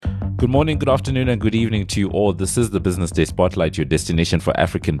Good morning, good afternoon, and good evening to you all. This is the Business Day Spotlight, your destination for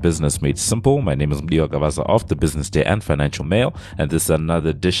African business made simple. My name is Mlio Gavaza of the Business Day and Financial Mail, and this is another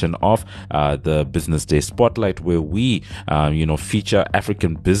edition of the Business Day Spotlight, where we, feature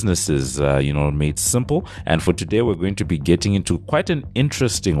African businesses, made simple. And for today, we're going to be getting into quite an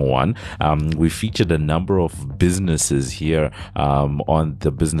interesting one. We featured a number of businesses here on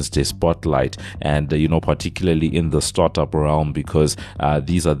the Business Day Spotlight, and particularly in the startup realm, because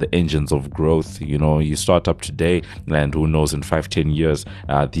these are the engines of growth. You start up today, and who knows, in 5-10 years,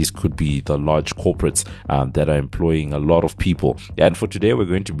 these could be the large corporates that are employing a lot of people. And for today, we're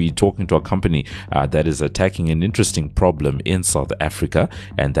going to be talking to a company that is attacking an interesting problem in South Africa,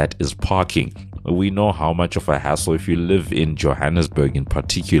 and that is parking. We know how much of a hassle, if you live in Johannesburg in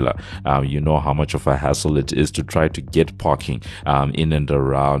particular, you know how much of a hassle it is to try to get parking in and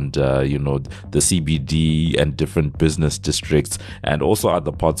around, the CBD and different business districts, and also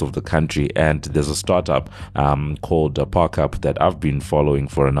other parts of the country. And there's a startup called ParkUp that I've been following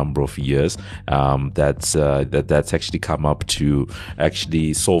for a number of years that's actually come up to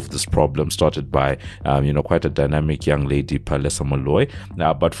actually solve this problem, started by quite a dynamic young lady, Palesa Molloy.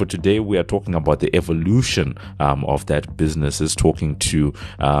 But for today, we are talking about the evolution of that business, is talking to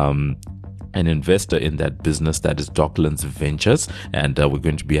an investor in that business, that is Docklands Ventures, and we're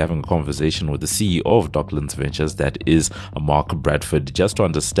going to be having a conversation with the CEO of Docklands Ventures, that is Mark Bradford, just to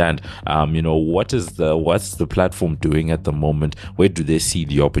understand what's the platform doing at the moment, where do they see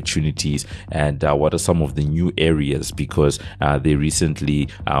the opportunities, and what are some of the new areas, because they recently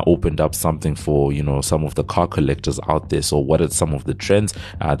opened up something for some of the car collectors out there. So what are some of the trends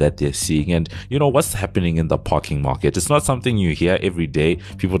that they're seeing, and what's happening in the parking market? It's not something you hear every day,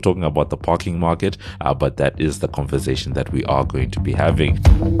 people talking about the parking market, but that is the conversation that we are going to be having.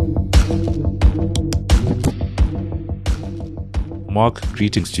 Mark,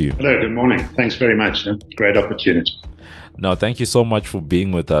 greetings to you. Hello, good morning. Thanks very much. Great opportunity. No, thank you so much for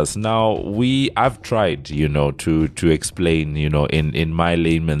being with us. Now, I've tried, to explain, in my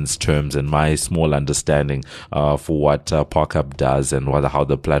layman's terms and my small understanding for what ParkUp does and how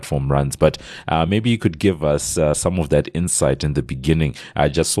the platform runs. But maybe you could give us some of that insight in the beginning,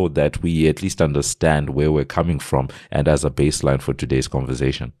 just so that we at least understand where we're coming from, and as a baseline for today's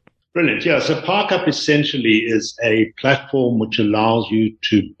conversation. Brilliant. Yeah. So ParkUp essentially is a platform which allows you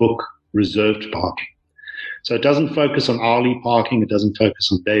to book reserved parking. So it doesn't focus on hourly parking, it doesn't focus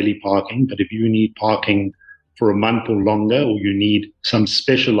on daily parking, but if you need parking for a month or longer, or you need some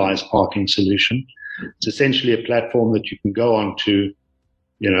specialized parking solution, it's essentially a platform that you can go on to,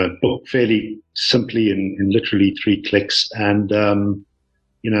 book fairly simply in literally 3 clicks and,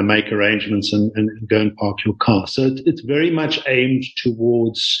 make arrangements and go and park your car. So it's very much aimed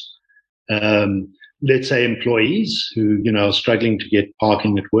towards, let's say, employees who, are struggling to get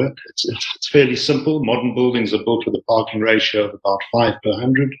parking at work. It's fairly simple. Modern buildings are built with a parking ratio of about 5 per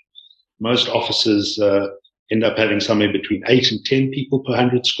 100. Most offices end up having somewhere between 8 and 10 people per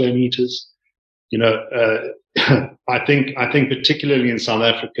 100 square meters. I think particularly in South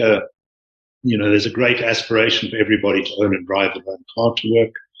Africa, there's a great aspiration for everybody to own and drive their own car to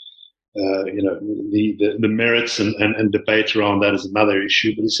work. The merits and debate around that is another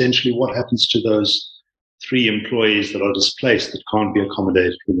issue. But essentially, what happens to those 3 employees that are displaced that can't be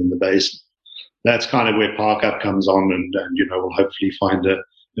accommodated within the basin? That's kind of where ParkUp comes on, and we'll hopefully find a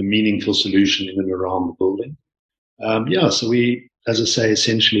meaningful solution in and around the building. So we, as I say,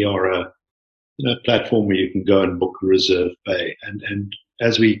 essentially are a platform where you can go and book a reserve bay. And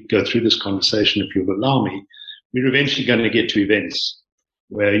as we go through this conversation, if you'll allow me, we're eventually going to get to events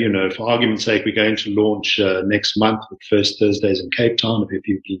where, for argument's sake, we're going to launch next month with First Thursdays in Cape Town. If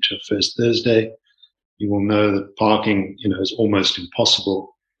you've been to a First Thursday, you will know that parking, is almost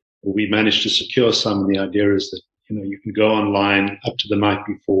impossible. We managed to secure some, and the idea is that, you can go online up to the night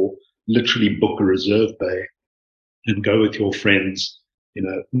before, literally book a reserve bay and go with your friends,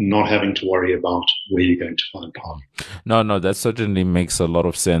 not having to worry about where you're going to find parking. No, that certainly makes a lot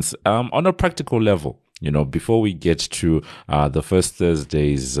of sense. On a practical level, before we get to the First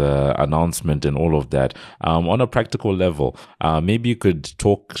Thursday's announcement and all of that, on a practical level, maybe you could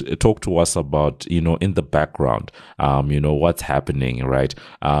talk to us about, in the background, what's happening, right?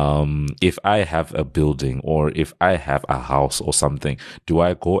 If I have a building, or if I have a house or something, do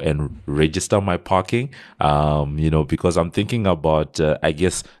I go and register my parking? Because I'm thinking about, I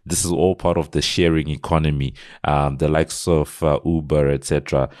guess this is all part of the sharing economy, the likes of Uber,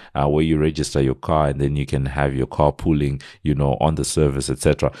 etc., where you register your car and then then you can have your carpooling, on the service,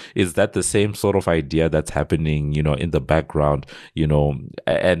 etc. Is that the same sort of idea that's happening, in the background,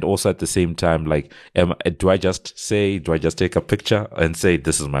 and also at the same time, like, do I just take a picture and say,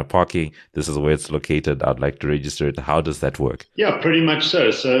 this is my parking, this is where it's located, I'd like to register it? How does that work? Yeah, pretty much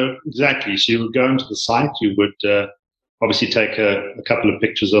so. So exactly. So you would go into the site, you would obviously take a couple of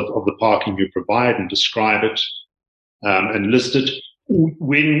pictures of the parking you provide and describe it and list it.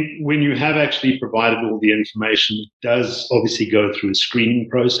 When you have actually provided all the information, it does obviously go through a screening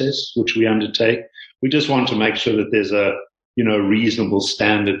process, which we undertake. We just want to make sure that there's a reasonable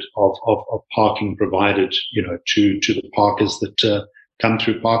standard of parking provided, to the parkers that come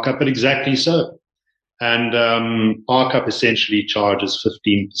through ParkUp. But exactly so. And ParkUp essentially charges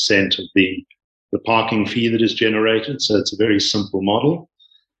 15% of the parking fee that is generated. So it's a very simple model.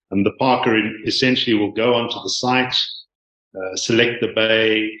 And the parker essentially will go onto the site, select the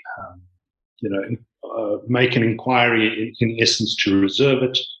bay, make an inquiry in essence to reserve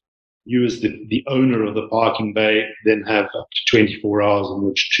it. You as the owner of the parking bay then have up to 24 hours in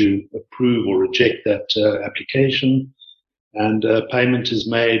which to approve or reject that application. And payment is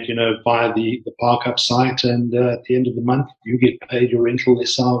made, via the ParkUp site. And at the end of the month, you get paid your rental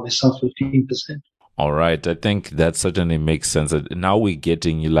less our 15%. All right. I think that certainly makes sense. Now we're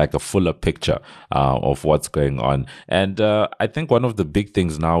getting like a fuller picture of what's going on. And I think one of the big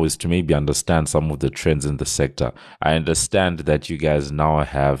things now is to maybe understand some of the trends in the sector. I understand that you guys now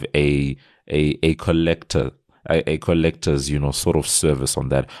have a collector's, sort of service on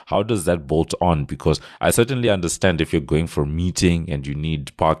that. How does that bolt on? Because I certainly understand if you're going for a meeting and you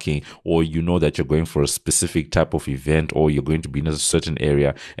need parking, or that you're going for a specific type of event, or you're going to be in a certain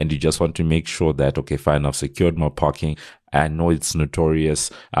area and you just want to make sure that, okay, fine, I've secured my parking. I know it's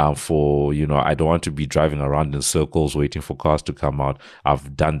notorious for, I don't want to be driving around in circles waiting for cars to come out.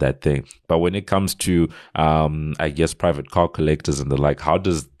 I've done that thing. But when it comes to, I guess, private car collectors and the like, how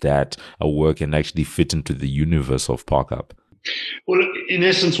does that work and actually fit into the universe of ParkUp? Well, in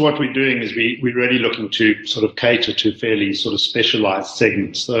essence, what we're doing is we're really looking to sort of cater to fairly sort of specialized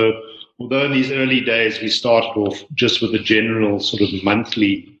segments. So although in these early days we started off just with a general sort of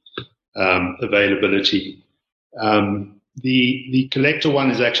monthly availability, the collector one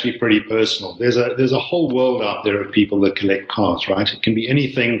is actually pretty personal. There's a whole world out there of people that collect cars, right? It can be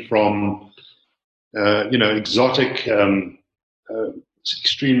anything from exotic,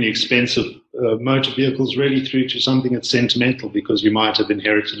 extremely expensive motor vehicles, really through to something that's sentimental because you might have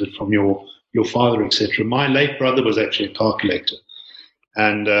inherited it from your father, etc. My late brother was actually a car collector,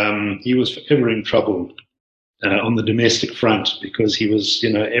 and he was forever in trouble on the domestic front because he was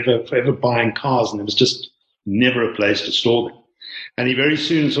ever buying cars, and there was just never a place to store them. And he very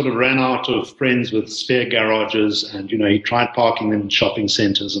soon sort of ran out of friends with spare garages, and he tried parking them in shopping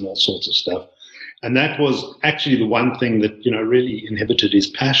centers and all sorts of stuff. And that was actually the one thing that really inhibited his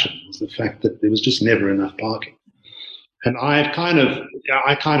passion, was the fact that there was just never enough parking. And I kind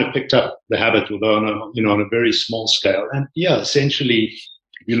of picked up the habit, although on a very small scale. And essentially,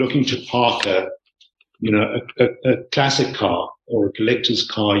 if you're looking to park a classic car or a collector's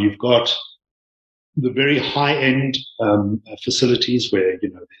car, you've got the very high-end facilities where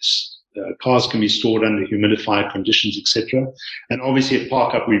there's cars can be stored under humidified conditions, etc. And obviously at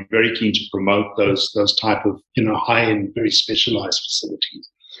ParkUp, we're very keen to promote those type of high-end, very specialized facilities.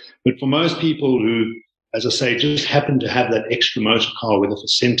 But for most people who, as I say, just happen to have that extra motor car, whether for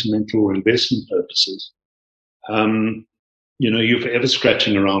sentimental or investment purposes, you're forever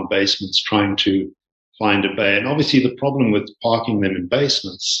scratching around basements trying to find a bay. And obviously the problem with parking them in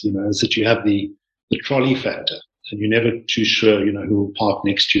basements, is that you have the trolley factor, and you're never too sure, who will park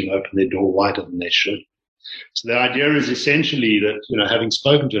next to you and open their door wider than they should. So the idea is essentially that, having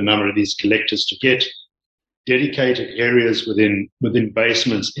spoken to a number of these collectors, to get dedicated areas within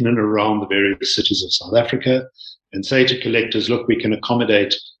basements in and around the various cities of South Africa, and say to collectors, look, we can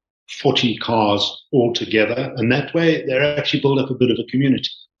accommodate 40 cars all together. And that way they're actually build up a bit of a community.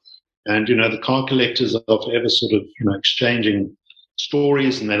 And, the car collectors are forever sort of, exchanging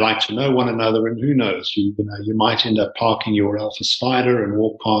stories, and they like to know one another. And who knows, you might end up parking your Alpha Spider and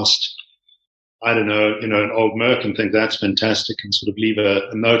walk past, I don't know, an old Merc and think that's fantastic, and sort of leave a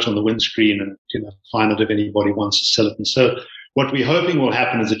note on the windscreen and find out if anybody wants to sell it. And so what we're hoping will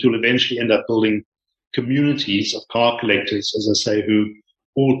happen is that you'll eventually end up building communities of car collectors, as I say, who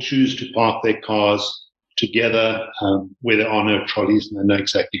all choose to park their cars together where there are no trolleys and they know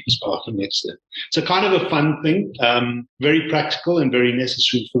exactly who's parking next to them. So kind of a fun thing, very practical and very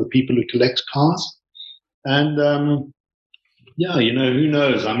necessary for the people who collect cars. And who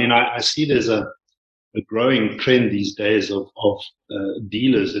knows? I mean, I see there's a a growing trend these days of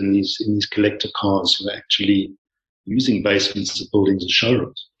dealers in these collector cars who are actually using basements of buildings as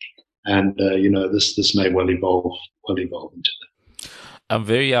showrooms. And this may well evolve into that. I'm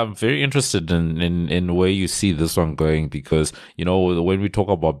very interested in where you see this one going, because when we talk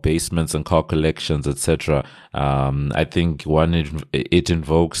about basements and car collections, etc. I think it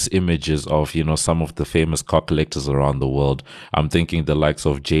invokes images of some of the famous car collectors around the world. I'm thinking the likes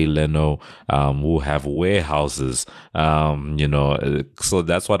of Jay Leno, who have warehouses. So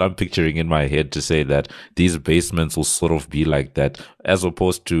that's what I'm picturing in my head, to say that these basements will sort of be like that, as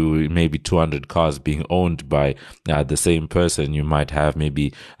opposed to maybe 200 cars being owned by the same person. You might have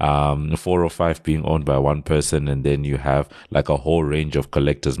maybe 4 or 5 being owned by one person, and then you have like a whole range of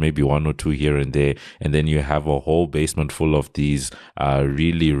collectors, maybe 1 or 2 here and there, and then you have a whole basement full of these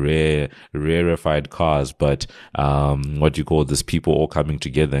really rarefied cars, but what you call this, people all coming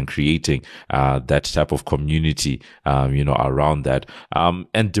together and creating that type of community around that,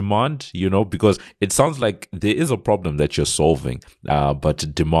 and demand, because it sounds like there is a problem that you're solving,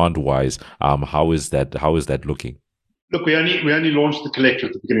 but demand wise, how is that looking? Look, we only launched the collector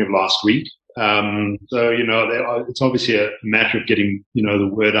at the beginning of last week. So, it's obviously a matter of getting, the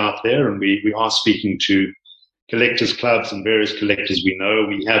word out there. And we are speaking to collectors clubs and various collectors we know.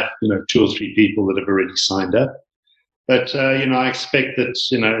 We have, 2 or 3 people that have already signed up. But, I expect that,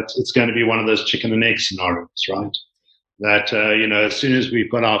 it's going to be one of those chicken and egg scenarios, right? That, as soon as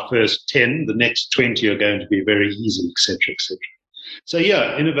we've got our first 10, the next 20 are going to be very easy, et cetera, et cetera. So,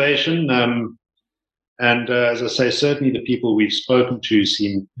 yeah, innovation. And as I say, certainly the people we've spoken to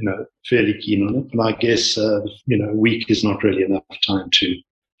seem, fairly keen on it. But I guess, a week is not really enough time to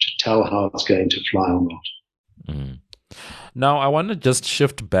tell how it's going to fly or not. Mm. Now, I want to just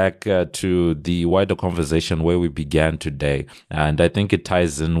shift back to the wider conversation where we began today. And I think it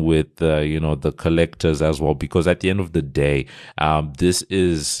ties in with, the collectors as well, because at the end of the day, this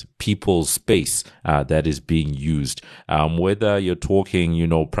is people's space that is being used. Whether you're talking,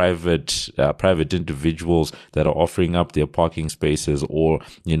 private individuals that are offering up their parking spaces, or,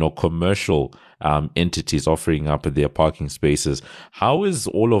 commercial entities offering up their parking spaces. How is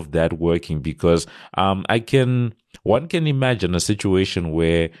all of that working? Because one can imagine a situation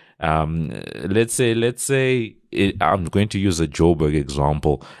where, let's say I'm going to use a Joburg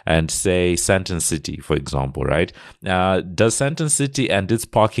example, and say Sandton City, for example, right? Does Sandton City and its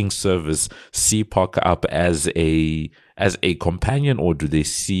parking service see Park Up as a companion, or do they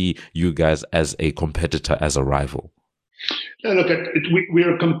see you guys as a competitor, as a rival? No, look,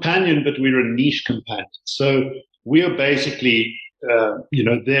 we're a companion, but we're a niche companion. So we are basically,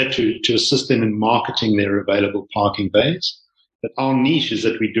 there to assist them in marketing their available parking bays. But our niche is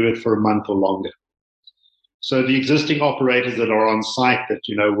that we do it for a month or longer. So the existing operators that are on site that,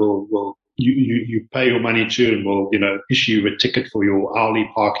 will you pay your money to, and will, issue you a ticket for your hourly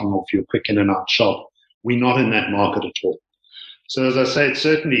parking or for your quick in and out shop. We're not in that market at all. So as I say, it's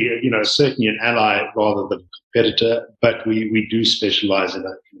certainly an ally rather than a competitor, but we do specialize in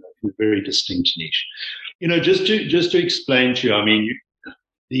a very distinct niche. Just to explain to you, I mean,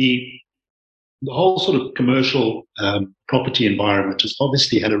 the whole sort of commercial property environment has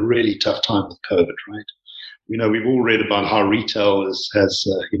obviously had a really tough time with COVID, right? We've all read about how retail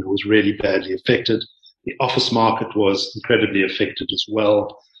was really badly affected. The office market was incredibly affected as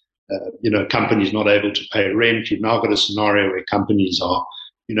well. Companies not able to pay rent. You've now got a scenario where companies are,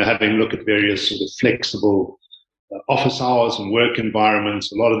 having a look at various sort of flexible office hours and work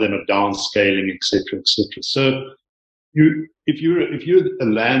environments. A lot of them are downscaling, et cetera, et cetera. So if you're a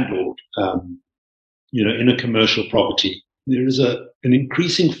landlord, in a commercial property, there is an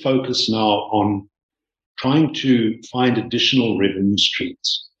increasing focus now on trying to find additional revenue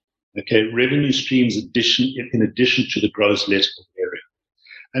streams. Okay, revenue streams in addition to the gross lettable area.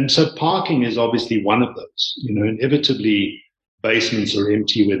 And so parking is obviously one of those. Inevitably basements are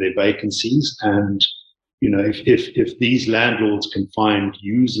empty where there are vacancies, and if these landlords can find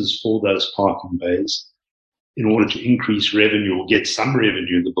users for those parking bays in order to increase revenue or get some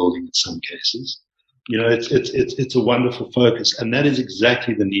revenue in the building in some cases, it's a wonderful focus, and that is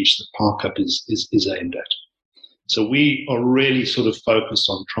exactly the niche that Park Up is aimed at. So we are really sort of focused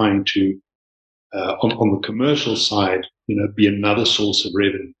on trying to on the commercial side, be another source of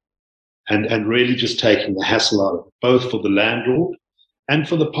revenue, and really just taking the hassle out of it, both for the landlord and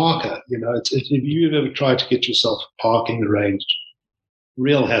for the parker. If you've ever tried to get yourself parking arranged,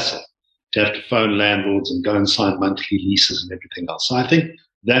 real hassle to have to phone landlords and go and sign monthly leases and everything else. So I think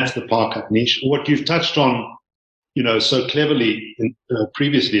that's the Park Up niche. What you've touched on, so cleverly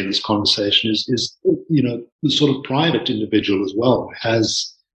previously in this conversation is the sort of private individual as well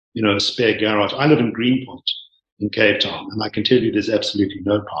has a spare garage. I live in Greenpoint in Cape Town, and I can tell you there's absolutely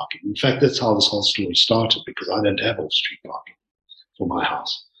no parking. In fact, that's how this whole story started, because I don't have off-street parking for my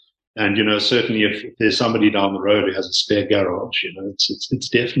house. And, certainly if there's somebody down the road who has a spare garage, it's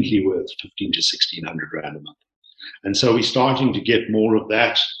definitely worth 15 to 1600 rand a month. And so we're starting to get more of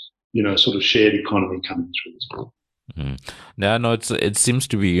that, sort of shared economy coming through as well. Mm. Yeah, no, it seems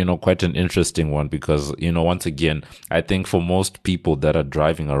to be, quite an interesting one because, once again, I think for most people that are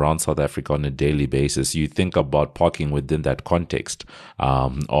driving around South Africa on a daily basis, you think about parking within that context,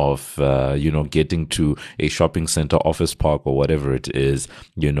 of, getting to a shopping center, office park or whatever it is,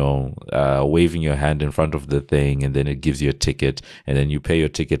 waving your hand in front of the thing and then it gives you a ticket and then you pay your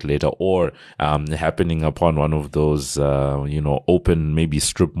ticket later, or, happening upon one of those, open maybe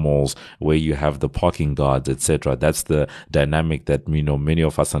strip malls where you have the parking guards, etc. That's the dynamic that many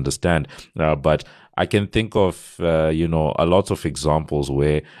of us understand, but I can think of a lot of examples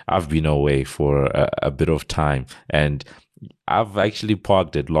where I've been away for a bit of time and I've actually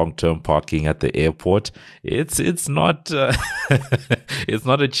parked at long-term parking at the airport. It's not it's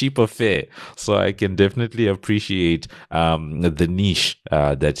not a cheap affair, so I can definitely appreciate the niche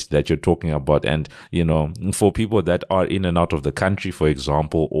that you're talking about. And for people that are in and out of the country, for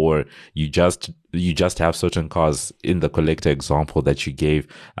example, or you just have certain cars in the collector example that you gave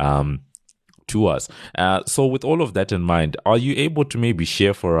to us. So with all of that in mind, are you able to maybe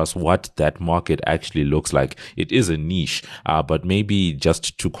share for us what that market actually looks like? It is a niche, but maybe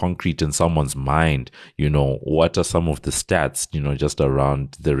just to concrete in someone's mind, what are some of the stats, just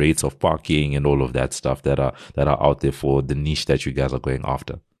around the rates of parking and all of that stuff that are out there for the niche that you guys are going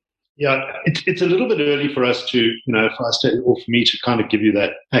after? Yeah, it's a little bit early for us to, or for me to kind of give you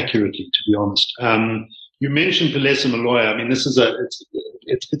that accurately, to be honest. You mentioned Palesa Maloya. I mean, this is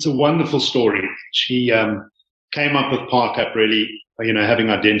it's a wonderful story. She came up with ParkUp really, having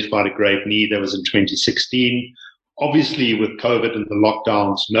identified a great need. That was in 2016. Obviously, with COVID and the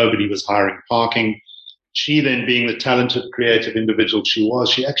lockdowns, nobody was hiring parking. She then, being the talented, creative individual she was,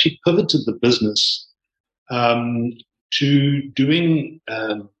 she actually pivoted the business to doing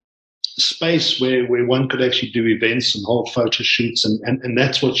space where one could actually do events and hold photo shoots, and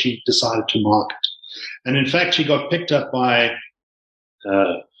that's what she decided to market. And in fact, she got picked up by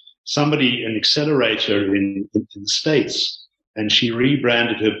somebody, an accelerator in the States, and she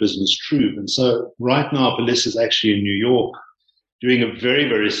rebranded her business True. And so right now, Palesa is actually in New York doing a very,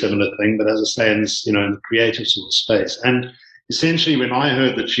 very similar thing, but as I say, in the creative sort of space. And essentially, when I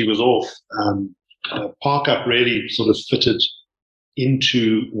heard that she was off, ParkUp really sort of fitted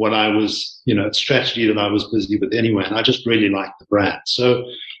into what I was, strategy that I was busy with anyway. And I just really liked the brand. So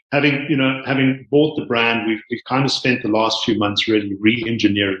having bought the brand, we've kind of spent the last few months really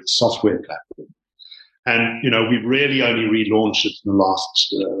re-engineering the software platform. And, we've really only relaunched it in the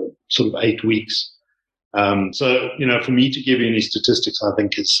last sort of 8 weeks. So, for me to give you any statistics, I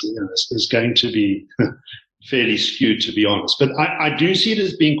think is going to be fairly skewed, to be honest. But I do see it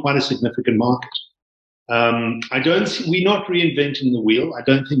as being quite a significant market. We're not reinventing the wheel. I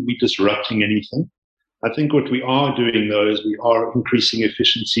don't think we're disrupting anything. I think what we are doing, though, is we are increasing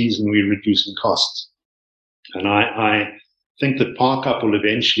efficiencies and we're reducing costs. And I think that ParkUp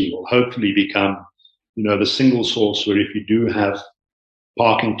will hopefully become, the single source where if you do have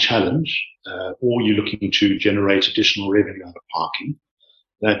parking challenge, or you're looking to generate additional revenue out of parking,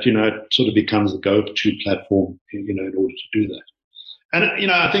 that, it sort of becomes the go-to platform, in order to do that.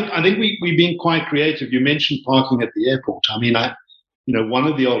 And, I think we've been quite creative. You mentioned parking at the airport. I mean, one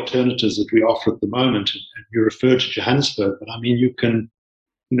of the alternatives that we offer at the moment, and you refer to Johannesburg, but I mean, you can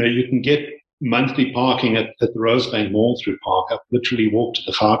get monthly parking at the Rosebank Mall through ParkUp, literally walk to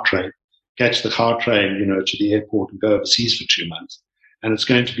the Gautrain, catch the Gautrain, to the airport and go overseas for 2 months. And it's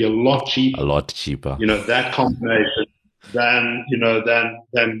going to be a lot cheaper. A lot cheaper. That combination than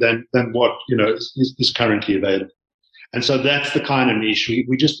what, is currently available. And so that's the kind of niche.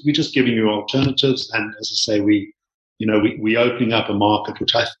 We're just giving you alternatives. And as I say, we're opening up a market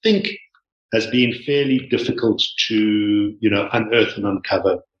which I think has been fairly difficult to, unearth and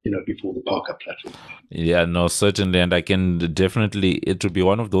uncover, before the ParkUp platform. Yeah, no, certainly. And I can definitely, it would be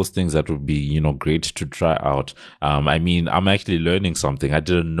one of those things that would be, great to try out. I mean, I'm actually learning something. I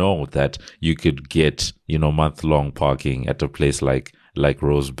didn't know that you could get, month-long parking at a place like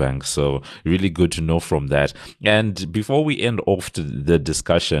Rosebank. So really good to know from that. And before we end off the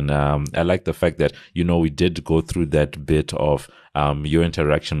discussion, I like the fact that, we did go through that bit of your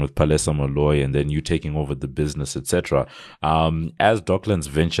interaction with Palesa Molloy, and then you taking over the business, etc. As Docklands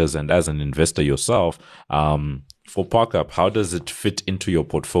Ventures and as an investor yourself, for ParkUp, how does it fit into your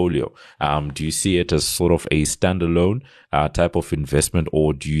portfolio? Do you see it as sort of a standalone type of investment,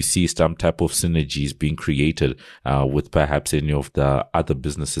 or do you see some type of synergies being created with perhaps any of the other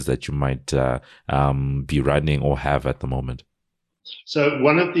businesses that you might be running or have at the moment? So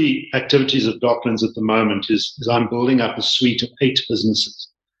one of the activities of Docklands at the moment is I'm building up a suite of 8 businesses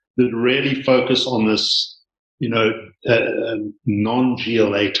that really focus on this,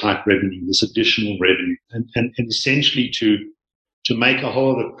 non-GLA type revenue, this additional revenue, and essentially to make a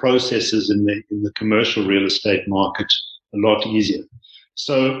whole lot of processes in the commercial real estate market a lot easier.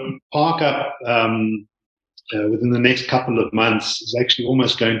 So ParkUp, within the next couple of months, is actually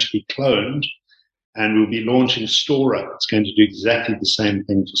almost going to be cloned, and we'll be launching StoreUp. It's going to do exactly the same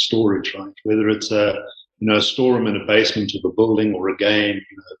thing for storage, right? Whether it's a storeroom in a basement of a building, or again,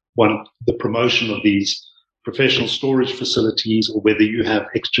 the promotion of these professional storage facilities, or whether you have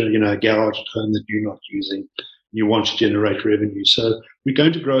extra, a garage at home that you're not using, you want to generate revenue. So we're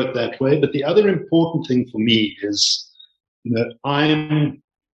going to grow it that way. But the other important thing for me is, I'm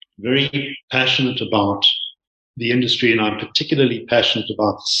very passionate about the industry, and I'm particularly passionate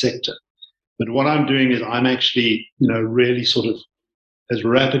about the sector. But what I'm doing is I'm actually, really sort of as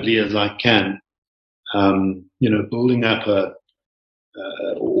rapidly as I can, building up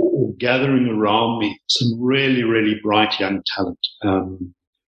or gathering around me some really, really bright young talent,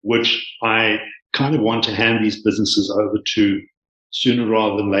 which I kind of want to hand these businesses over to sooner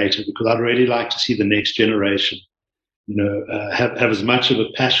rather than later, because I'd really like to see the next generation, have as much of a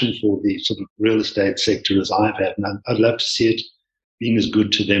passion for the sort of real estate sector as I've had. And I'd love to see it being as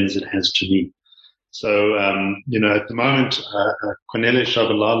good to them as it has to me. So, at the moment, Cornelia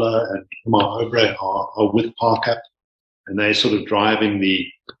Shabalala and Omar Obre are with ParkUp, and they're sort of driving the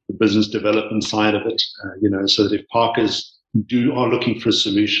business development side of it, so that if Parkers are looking for a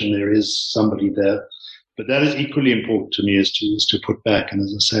solution, there is somebody there. But that is equally important to me, is to put back. And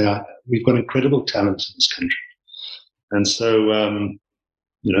as I say, we've got incredible talent in this country. And so,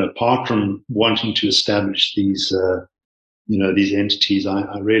 apart from wanting to establish these entities,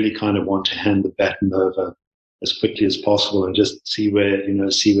 I really kind of want to hand the baton over as quickly as possible and just see where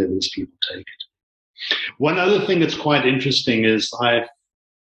these people take it. One other thing that's quite interesting is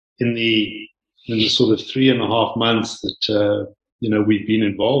in the sort of 3.5 months that, we've been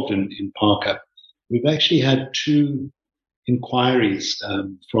involved in ParkUp, we've actually had 2 inquiries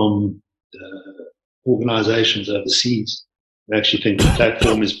from organizations overseas. I actually think the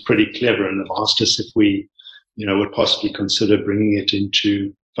platform is pretty clever, and have asked us if we, would possibly consider bringing it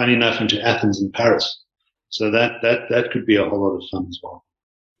into Athens and Paris. So that could be a whole lot of fun as well.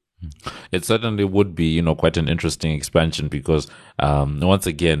 It certainly would be, quite an interesting expansion, because once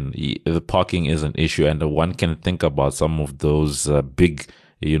again, the parking is an issue, and one can think about some of those big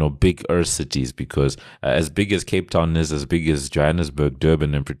bigger cities, because as big as Cape Town is, as big as Johannesburg,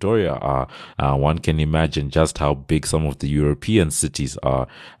 Durban, and Pretoria are, one can imagine just how big some of the European cities are,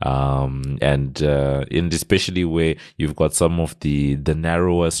 and especially where you've got some of the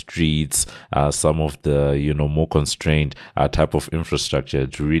narrower streets, some of the more constrained type of infrastructure.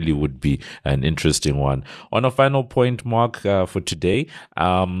 It really would be an interesting one. On a final point, Mark, for today,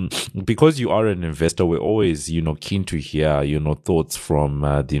 because you are an investor, we're always keen to hear thoughts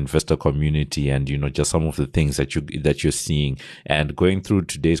from the investor community, and just some of the things that you're seeing. And going through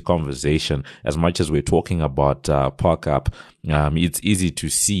today's conversation, as much as we're talking about ParkUp, it's easy to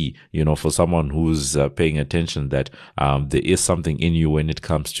see, for someone who's paying attention, that there is something in you when it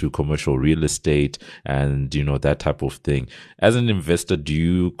comes to commercial real estate and that type of thing. As an investor, do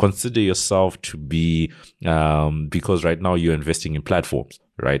you consider yourself to be, because right now you're investing in platforms,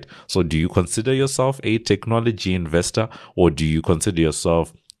 right? So do you consider yourself a technology investor, or do you consider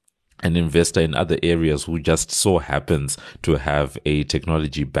yourself an investor in other areas who just so happens to have a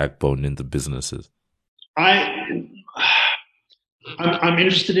technology backbone in the businesses? I'm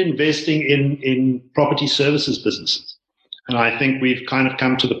interested in investing in property services businesses. And I think we've kind of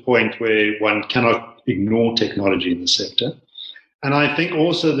come to the point where one cannot ignore technology in the sector. And I think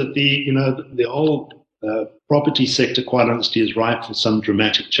also that the whole property sector, quite honestly, is ripe for some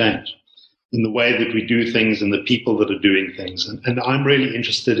dramatic change in the way that we do things and the people that are doing things. And I'm really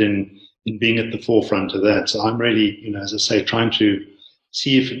interested in being at the forefront of that. So I'm really, as I say, trying to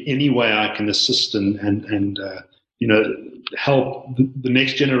see if in any way I can assist and help the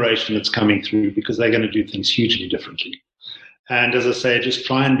next generation that's coming through, because they're going to do things hugely differently. And as I say, just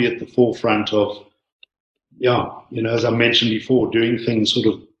try and be at the forefront of, as I mentioned before, doing things sort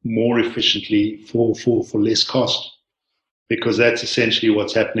of more efficiently for less cost. because that's essentially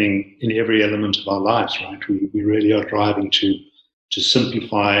what's happening in every element of our lives, right? We really are driving to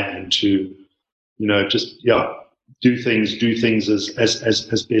simplify and to, do things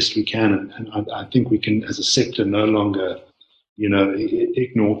as best we can. And I think we can, as a sector, no longer,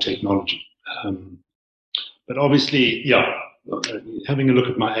 ignore technology. But obviously, having a look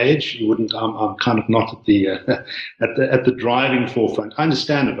at my age, you wouldn't. I'm kind of not at the at the driving forefront. I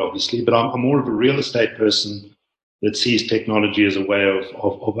understand it, obviously, but I'm more of a real estate person that sees technology as a way of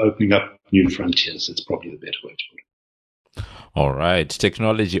opening up new frontiers. It's probably the better way to put it. All right.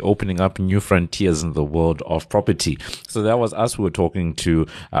 Technology opening up new frontiers in the world of property. So that was us. We were talking to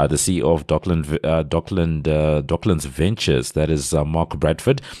the CEO of Docklands Ventures. That is Mark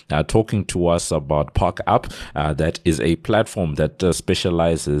Bradford, talking to us about ParkUp. That is a platform that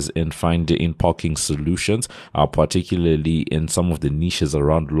specializes in finding parking solutions, particularly in some of the niches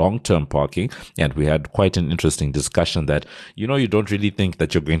around long-term parking. And we had quite an interesting discussion that, you don't really think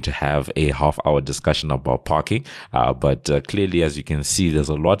that you're going to have a half-hour discussion about parking, but clearly, as you can see, there's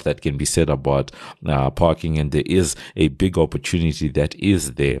a lot that can be said about parking, and there is a big opportunity that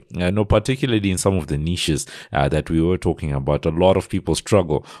is there. I know, particularly in some of the niches that we were talking about, a lot of people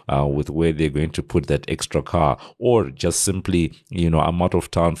struggle with where they're going to put that extra car, or just simply, I'm out of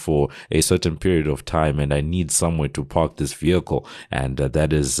town for a certain period of time and I need somewhere to park this vehicle. And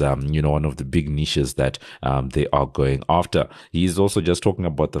that is, one of the big niches that they are going after. He's also just talking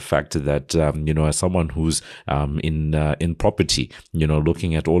about the fact that, as someone who's in property,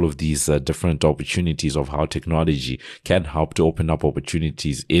 looking at all of these different opportunities of how technology can help to open up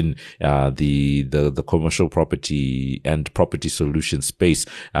opportunities in the commercial property and property solution space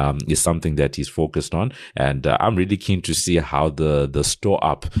is something that he's focused on. And I'm really keen to see how the store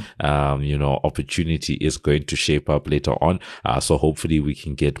up, opportunity is going to shape up later on. So hopefully we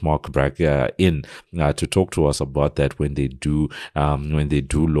can get Mark Bragg in to talk to us about that when they do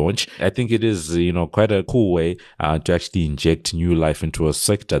launch. I think it is, quite a cool way to actually inject new life into a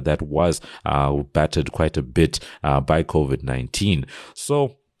sector that was battered quite a bit by COVID-19.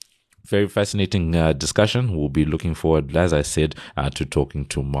 So very fascinating discussion. We'll be looking forward, as I said, to talking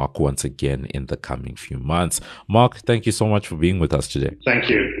to Mark once again in the coming few months. Mark, thank you so much for being with us today. Thank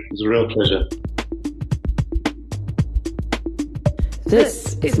you. It was a real pleasure.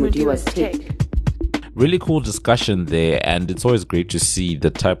 This is Mudiwa's Take. Really cool discussion there, and it's always great to see the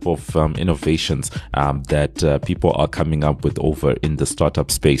type of innovations that people are coming up with over in the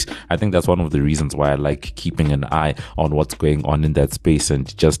startup space. I think that's one of the reasons why I like keeping an eye on what's going on in that space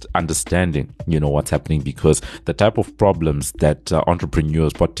and just understanding, what's happening, because the type of problems that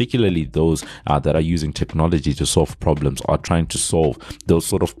entrepreneurs, particularly those that are using technology to solve problems, are trying to solve, those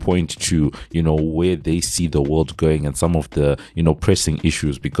sort of point to, where they see the world going and some of the, pressing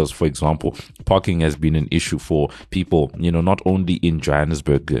issues. Because, for example, parking has been an issue for people, not only in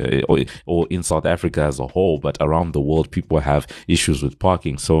Johannesburg or in South Africa as a whole, but around the world, people have issues with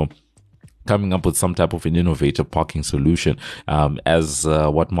parking. So coming up with some type of an innovative parking solution, as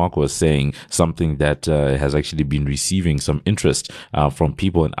what Mark was saying, something that has actually been receiving some interest from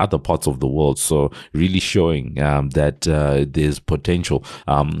people in other parts of the world. So really showing that there's potential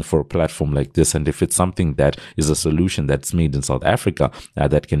for a platform like this. And if it's something that is a solution that's made in South Africa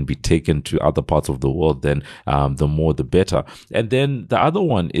that can be taken to other parts of the world, then the more the better. And then the other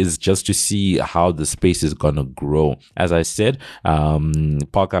one is just to see how the space is going to grow. As I said,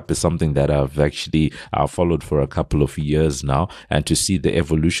 ParkUp is something that I've actually followed for a couple of years now, and to see the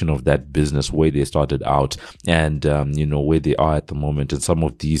evolution of that business, where they started out and where they are at the moment, and some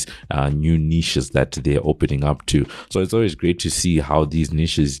of these new niches that they're opening up to. So it's always great to see how these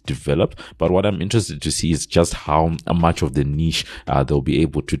niches develop, but what I'm interested to see is just how much of the niche they'll be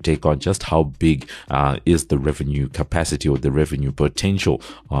able to take on, just how big is the revenue capacity or the revenue potential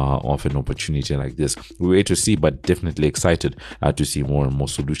of an opportunity like this. We'll wait to see, but definitely excited to see more and more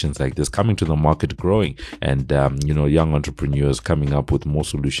solutions like this coming to the market, growing, and young entrepreneurs coming up with more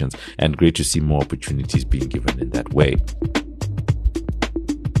solutions, and great to see more opportunities being given in that way.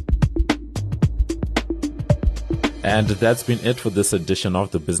 And that's been it for this edition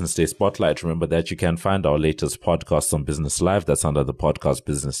of the Business Day Spotlight. Remember that you can find our latest podcasts on Business Live. That's under the podcast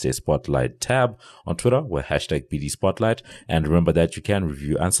Business Day Spotlight tab. On Twitter, we're #BD Spotlight. And remember that you can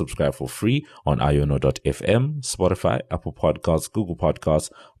review and subscribe for free on iono.fm, Spotify, Apple Podcasts, Google Podcasts,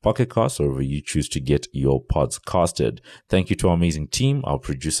 Pocket Cast, or wherever you choose to get your pods casted. Thank you to our amazing team. Our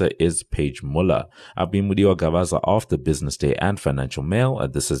producer is Paige Muller. I've been Mudiwa Gavaza of the Business Day and Financial Mail,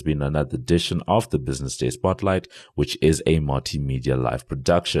 and this has been another edition of the Business Day Spotlight, which is a multimedia live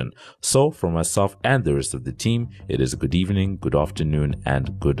production. So, from myself and the rest of the team, it is a good evening, good afternoon,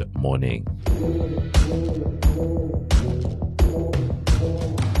 and good morning.